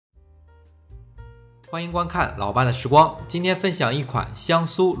欢迎观看老爸的时光。今天分享一款香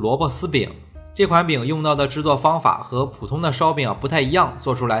酥萝卜丝饼。这款饼用到的制作方法和普通的烧饼不太一样，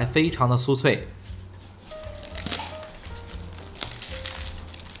做出来非常的酥脆。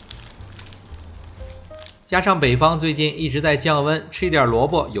加上北方最近一直在降温，吃一点萝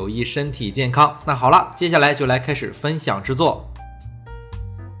卜有益身体健康。那好了，接下来就来开始分享制作。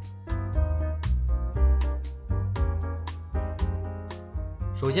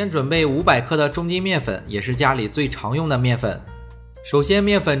首先准备500克的中筋面粉，也是家里最常用的面粉。首先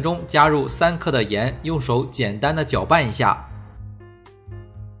面粉中加入3克的盐，用手简单的搅拌一下。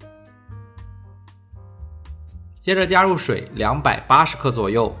接着加入水280克左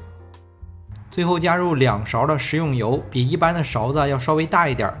右。最后加入2勺的食用油，比一般的勺子要稍微大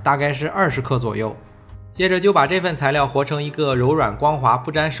一点，大概是20克左右。接着就把这份材料和成一个柔软光滑、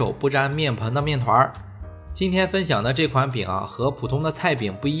不沾手不沾面盆的面团。今天分享的这款饼和普通的菜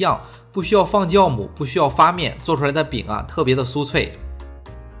饼不一样，不需要放酵母，不需要发面，做出来的饼特别的酥脆。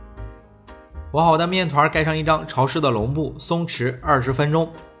和好的面团盖上一张潮湿的笼布，松弛20分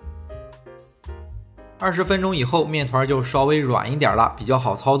钟。20分钟以后，面团就稍微软一点了，比较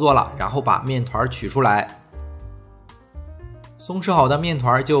好操作了。然后把面团取出来，松弛好的面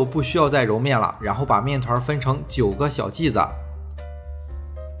团就不需要再揉面了。然后把面团分成9个小剂子。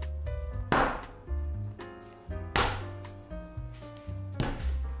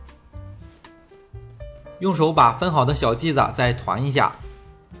用手把分好的小剂子再团一下，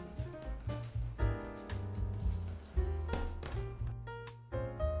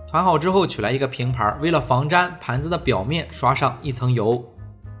团好之后取来一个平盘，为了防粘，盘子的表面刷上一层油。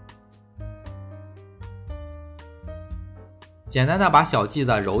简单的把小剂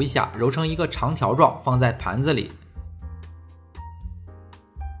子揉一下，揉成一个长条状，放在盘子里。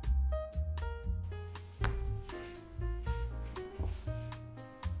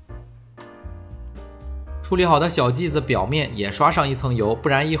处理好的小剂子表面也刷上一层油，不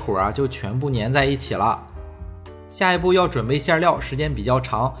然一会儿就全部粘在一起了。下一步要准备馅料，时间比较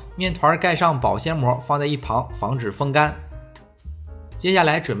长，面团盖上保鲜膜放在一旁，防止风干。接下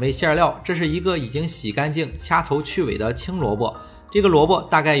来准备馅料，这是一个已经洗干净、掐头去尾的青萝卜，这个萝卜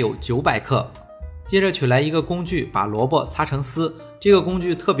大概有900克。接着取来一个工具，把萝卜擦成丝，这个工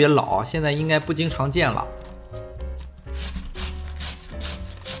具特别老，现在应该不经常见了。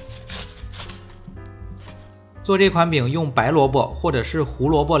做这款饼用白萝卜或者是胡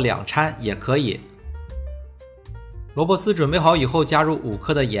萝卜两掺也可以。萝卜丝准备好以后，加入5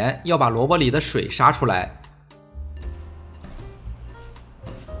克的盐，要把萝卜里的水杀出来。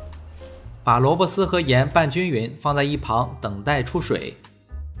把萝卜丝和盐拌均匀，放在一旁等待出水。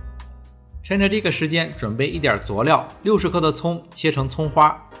趁着这个时间，准备一点佐料，60克的葱切成葱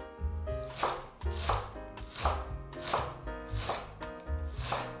花。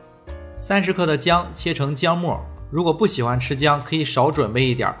30克的姜切成姜末，如果不喜欢吃姜，可以少准备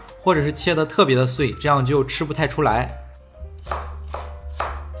一点，或者是切得特别的碎，这样就吃不太出来。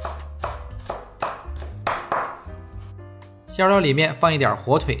馅料里面放一点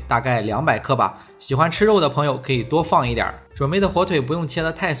火腿，大概200克吧，喜欢吃肉的朋友可以多放一点。准备的火腿不用切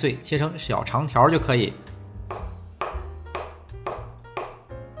得太碎，切成小长条就可以。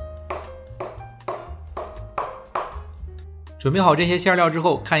准备好这些馅料之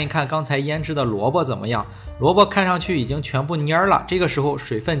后，看一看刚才腌制的萝卜怎么样。萝卜看上去已经全部蔫了，这个时候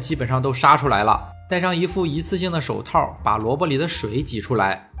水分基本上都杀出来了。戴上一副一次性的手套，把萝卜里的水挤出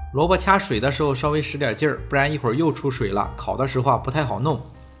来。萝卜掐水的时候稍微使点劲儿，不然一会儿又出水了，烤的时候不太好弄。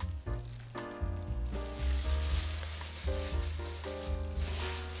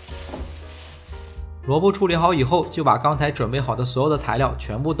萝卜处理好以后，就把刚才准备好的所有的材料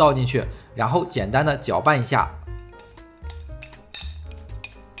全部倒进去，然后简单的搅拌一下。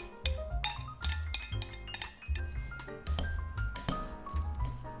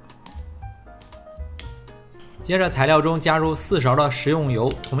接着材料中加入4勺的食用油，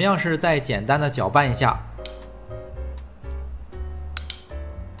同样是再简单的搅拌一下。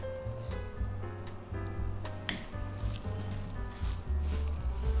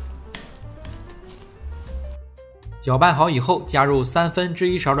搅拌好以后，加入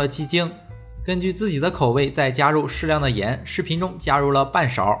1/3勺的鸡精，根据自己的口味再加入适量的盐。视频中加入了半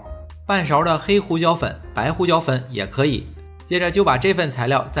勺的黑胡椒粉，白胡椒粉也可以。接着就把这份材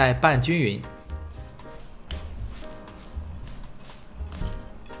料再拌均匀。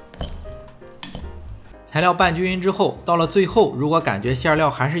材料拌均匀之后，到了最后，如果感觉馅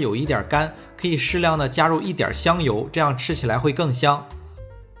料还是有一点干，可以适量的加入一点香油，这样吃起来会更香。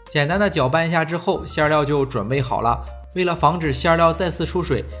简单的搅拌一下之后，馅料就准备好了。为了防止馅料再次出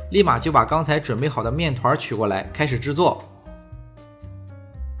水，立马就把刚才准备好的面团取过来，开始制作。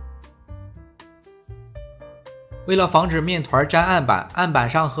为了防止面团沾案板，案板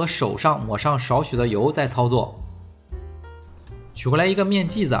上和手上抹上少许的油再操作。取回来一个面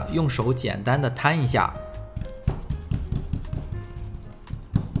剂子，用手简单的摊一下。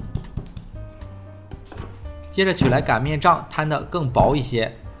接着取来擀面杖，摊得更薄一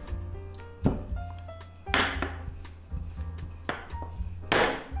些。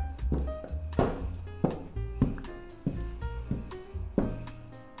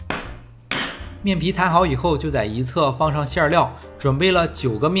面皮摊好以后，就在一侧放上馅料，准备了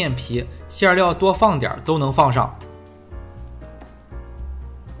9个面皮，馅料多放点都能放上。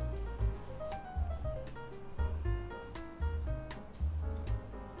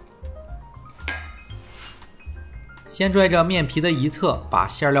先拽着面皮的一侧，把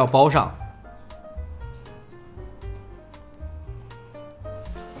馅料包上。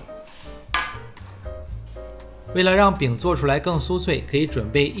为了让饼做出来更酥脆，可以准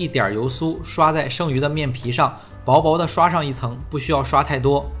备一点油酥，刷在剩余的面皮上，薄薄的刷上一层，不需要刷太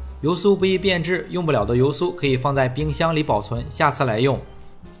多。油酥不易变质，用不了的油酥可以放在冰箱里保存，下次来用。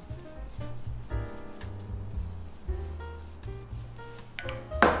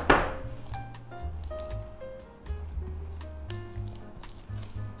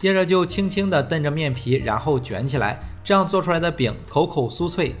接着就轻轻地蹬着面皮，然后卷起来，这样做出来的饼口口酥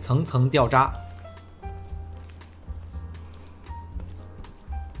脆，层层掉渣。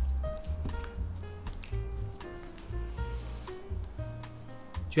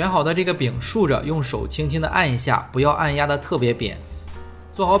卷好的这个饼竖着，用手轻轻地按一下，不要按压得特别扁。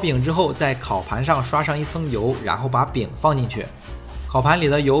做好饼之后，在烤盘上刷上一层油，然后把饼放进去。烤盘里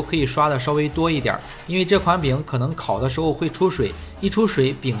的油可以刷的稍微多一点，因为这款饼可能烤的时候会出水，一出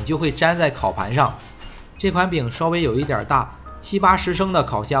水饼就会粘在烤盘上。这款饼稍微有一点大，70-80升的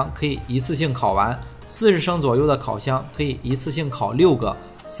烤箱可以一次性烤完，40升左右的烤箱可以一次性烤6个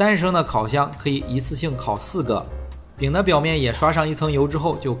，30升的烤箱可以一次性烤4个。饼的表面也刷上一层油之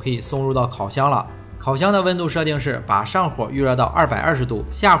后，就可以送入到烤箱了。烤箱的温度设定是把上火预热到220度，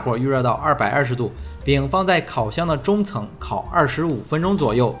下火预热到220度，饼放在烤箱的中层烤25分钟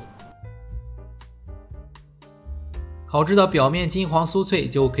左右。烤制的表面金黄酥脆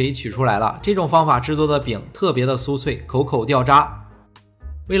就可以取出来了。这种方法制作的饼特别的酥脆，口口掉渣。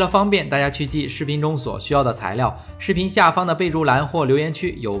为了方便大家去记视频中所需要的材料，视频下方的备注栏或留言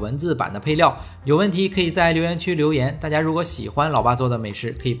区有文字版的配料，有问题可以在留言区留言。大家如果喜欢老爸做的美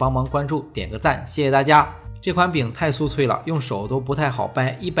食，可以帮忙关注点个赞，谢谢大家。这款饼太酥脆了，用手都不太好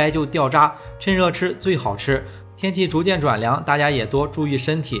掰，一掰就掉渣，趁热吃最好吃。天气逐渐转凉，大家也多注意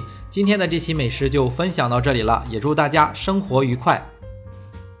身体。今天的这期美食就分享到这里了，也祝大家生活愉快。